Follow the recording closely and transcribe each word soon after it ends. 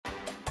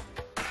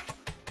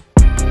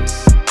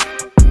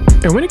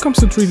And when it comes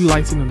to 3D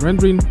lighting and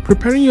rendering,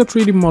 preparing your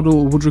 3D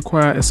model would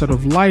require a set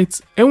of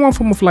lights, and one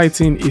form of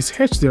lighting is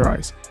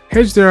HDRIs.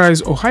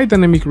 HDRIs, or high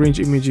dynamic range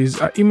images,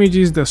 are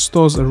images that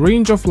stores a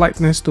range of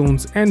lightness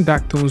tones and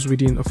dark tones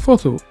within a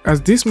photo,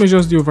 as this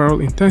measures the overall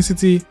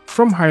intensity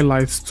from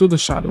highlights to the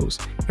shadows.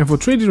 And for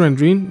 3D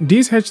rendering,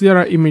 these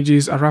HDRI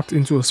images are wrapped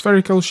into a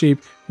spherical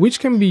shape, which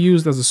can be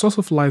used as a source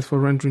of light for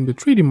rendering the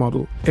 3D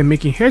model. And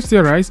making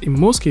HDRIs in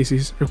most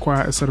cases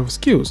require a set of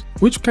skills,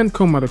 which can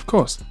come at a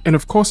cost. And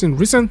of course, in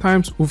recent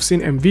times, we've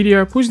seen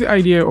Nvidia push the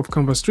idea of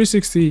Canvas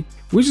 360,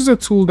 which is a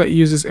tool that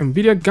uses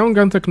Nvidia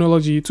Gangan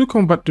technology to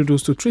convert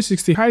doodles to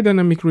 360 high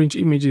dynamic range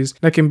images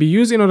that can be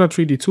used in other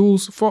 3D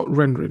tools for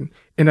rendering.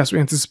 And as we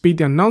anticipate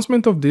the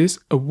announcement of this,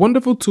 a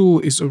wonderful tool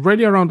is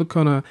already around the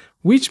corner,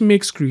 which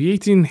makes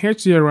creating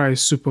HDRIs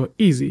super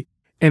easy.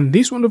 And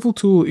this wonderful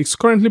tool is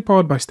currently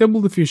powered by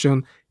Stable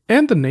Diffusion,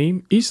 and the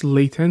name is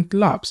Latent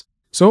Labs.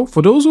 So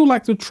for those who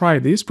like to try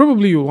this,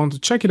 probably you'll want to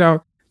check it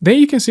out. Then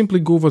you can simply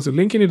go over to the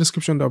link in the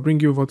description that'll bring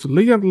you over to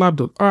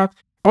latentlab.art.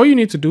 All you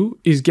need to do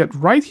is get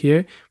right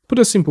here, put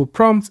a simple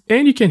prompt,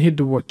 and you can hit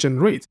the word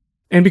generate.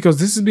 And because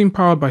this is being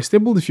powered by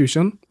Stable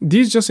Diffusion,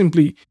 this just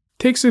simply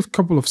takes a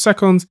couple of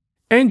seconds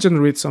and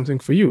generates something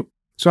for you.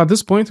 So at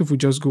this point, if we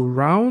just go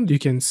around, you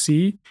can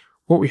see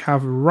what we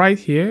have right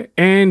here,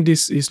 and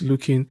this is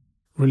looking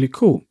really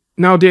cool.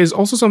 Now, there's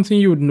also something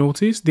you would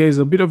notice. There's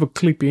a bit of a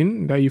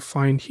clipping that you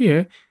find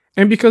here.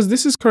 And because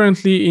this is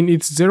currently in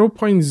its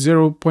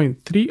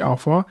 0.0.3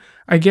 alpha,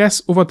 I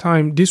guess over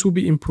time this will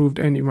be improved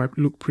and it might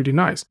look pretty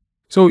nice.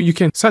 So you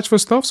can search for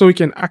stuff. So we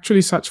can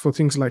actually search for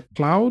things like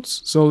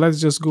clouds. So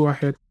let's just go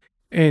ahead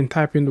and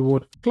type in the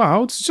word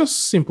clouds,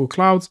 just simple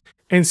clouds,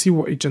 and see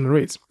what it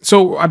generates.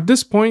 So at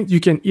this point, you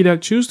can either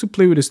choose to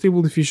play with a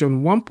Stable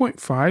Diffusion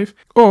 1.5,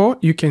 or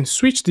you can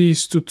switch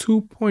these to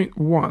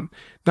 2.1.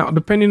 Now,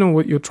 depending on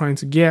what you're trying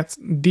to get,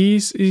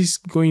 this is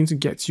going to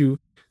get you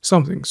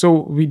something.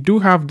 So we do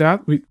have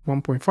that with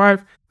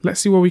 1.5.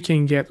 Let's see what we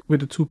can get with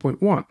the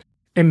 2.1.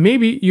 And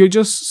maybe you're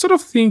just sort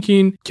of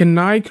thinking, can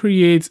I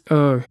create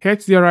a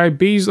HDRI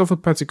based off a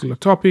particular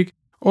topic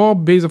or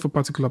based off a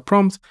particular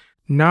prompt?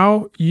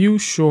 Now you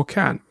sure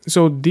can.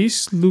 So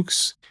this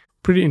looks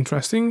pretty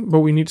interesting, but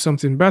we need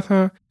something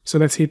better. So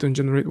let's hit on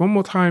generate one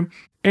more time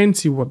and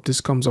see what this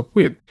comes up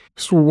with.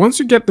 So once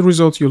you get the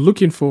results you're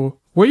looking for,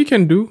 what you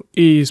can do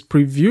is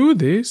preview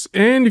this,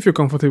 and if you're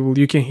comfortable,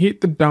 you can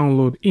hit the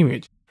download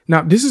image.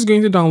 Now, this is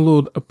going to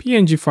download a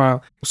PNG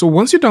file. So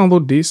once you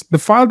download this, the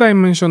file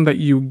dimension that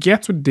you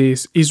get with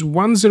this is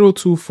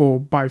 1024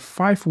 by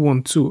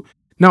 512.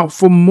 Now,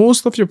 for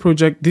most of your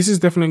project, this is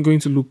definitely going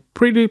to look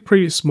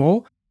pretty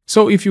small.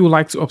 So if you would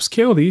like to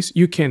upscale this,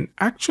 you can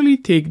actually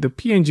take the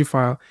PNG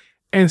file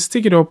and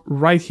stick it up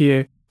right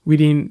here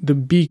within the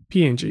Big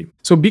PNG.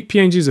 So Big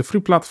PNG is a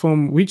free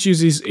platform which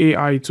uses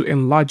AI to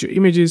enlarge your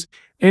images.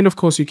 And of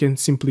course, you can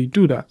simply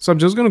do that. So I'm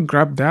just going to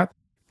grab that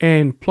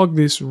and plug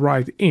this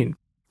right in.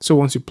 So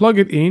once you plug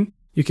it in,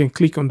 you can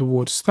click on the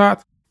word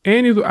start,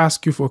 and it will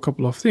ask you for a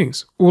couple of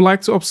things. We would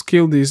like to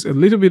upscale this a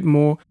little bit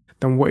more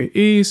than what it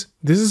is.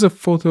 This is a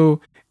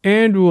photo,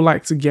 and we would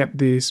like to get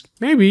this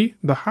maybe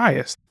the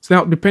highest. So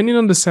now, depending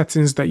on the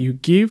settings that you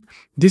give,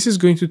 this is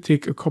going to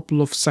take a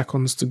couple of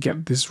seconds to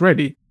get this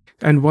ready.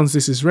 And once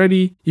this is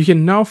ready, you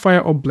can now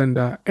fire up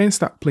Blender and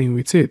start playing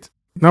with it.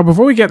 Now,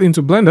 before we get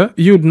into Blender,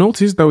 you'd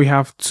notice that we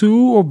have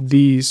two of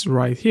these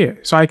right here.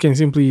 So I can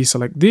simply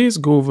select this,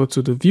 go over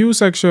to the view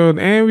section,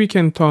 and we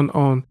can turn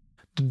on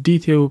the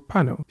detail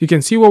panel. You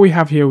can see what we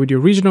have here with the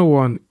original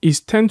one is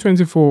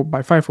 1024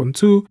 by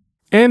 512,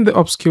 and the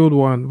upscaled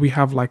one, we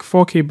have like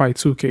 4K by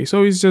 2K.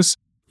 So it's just,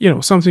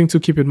 something to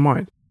keep in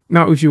mind.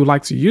 Now, if you would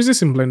like to use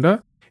this in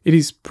Blender, it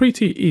is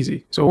pretty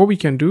easy. So what we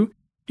can do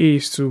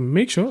is to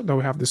make sure that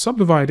we have this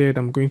subdivided.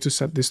 I'm going to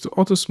set this to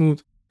auto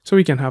smooth. So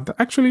we can have that.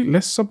 Actually,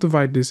 let's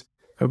subdivide this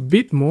a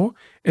bit more.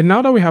 And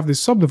now that we have this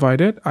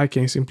subdivided, I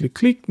can simply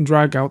click,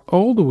 drag out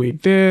all the way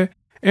there,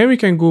 and we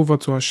can go over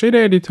to our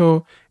shader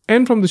editor.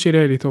 And from the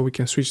shader editor, we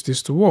can switch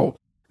this to world.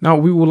 Now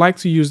we would like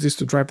to use this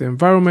to drive the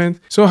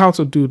environment. So how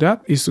to do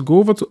that is to go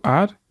over to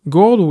add,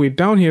 go all the way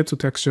down here to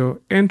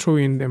texture, and throw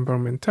in the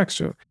environment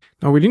texture.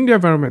 Now within the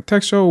environment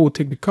texture, we'll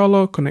take the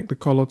color, connect the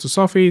color to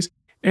surface,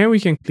 and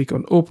we can click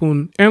on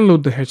open and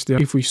load the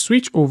HDRI. If we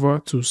switch over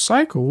to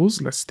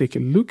cycles, let's take a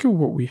look at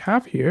what we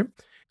have here.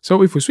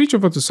 So if we switch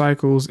over to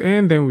cycles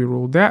and then we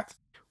roll that,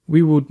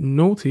 we would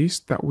notice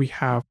that we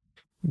have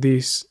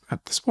this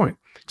at this point.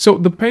 So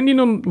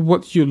depending on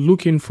what you're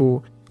looking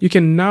for, you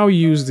can now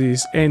use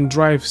this and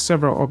drive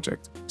several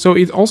objects. So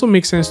it also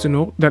makes sense to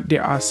note that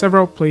there are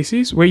several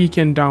places where you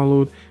can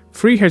download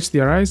free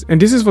HDRIs.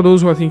 And this is for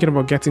those who are thinking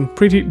about getting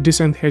pretty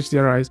decent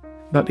HDRIs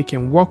that they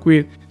can work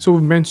with. So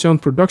we've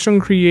mentioned Production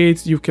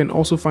Create. You can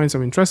also find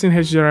some interesting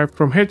HDRI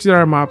from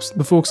HDRI Maps.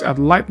 The folks at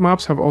Light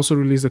Maps have also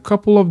released a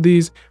couple of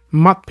these.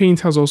 Matte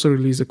Paint has also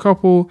released a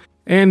couple.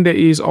 And there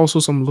is also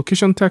some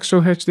location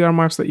textual HDR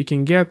maps that you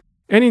can get.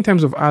 And in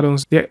terms of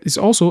add-ons, there is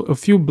also a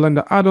few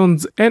Blender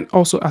add-ons and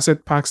also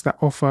asset packs that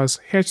offers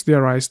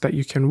HDRIs that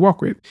you can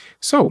work with.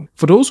 So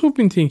for those who've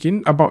been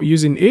thinking about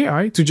using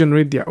AI to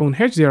generate their own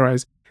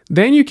HDRIs,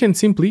 then you can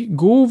simply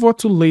go over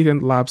to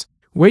Latent Labs,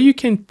 where you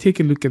can take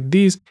a look at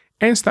these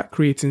and start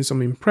creating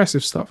some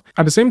impressive stuff.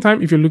 At the same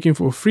time, if you're looking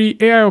for a free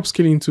AI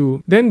upscaling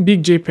tool, then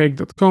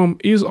bigjpeg.com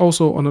is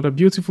also another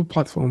beautiful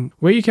platform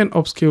where you can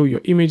upscale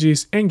your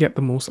images and get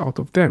the most out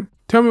of them.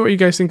 Tell me what you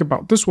guys think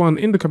about this one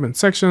in the comment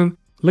section.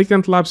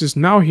 Latent Labs is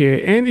now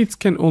here and it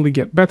can only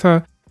get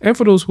better. And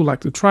for those who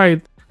like to try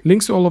it,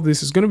 links to all of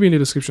this is going to be in the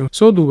description,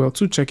 so do well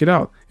to check it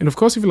out. And of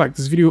course, if you like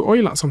this video or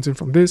you learned something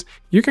from this,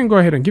 you can go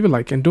ahead and give a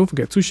like and don't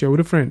forget to share with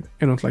a friend.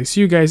 And until I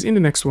see you guys in the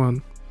next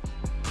one,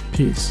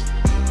 peace.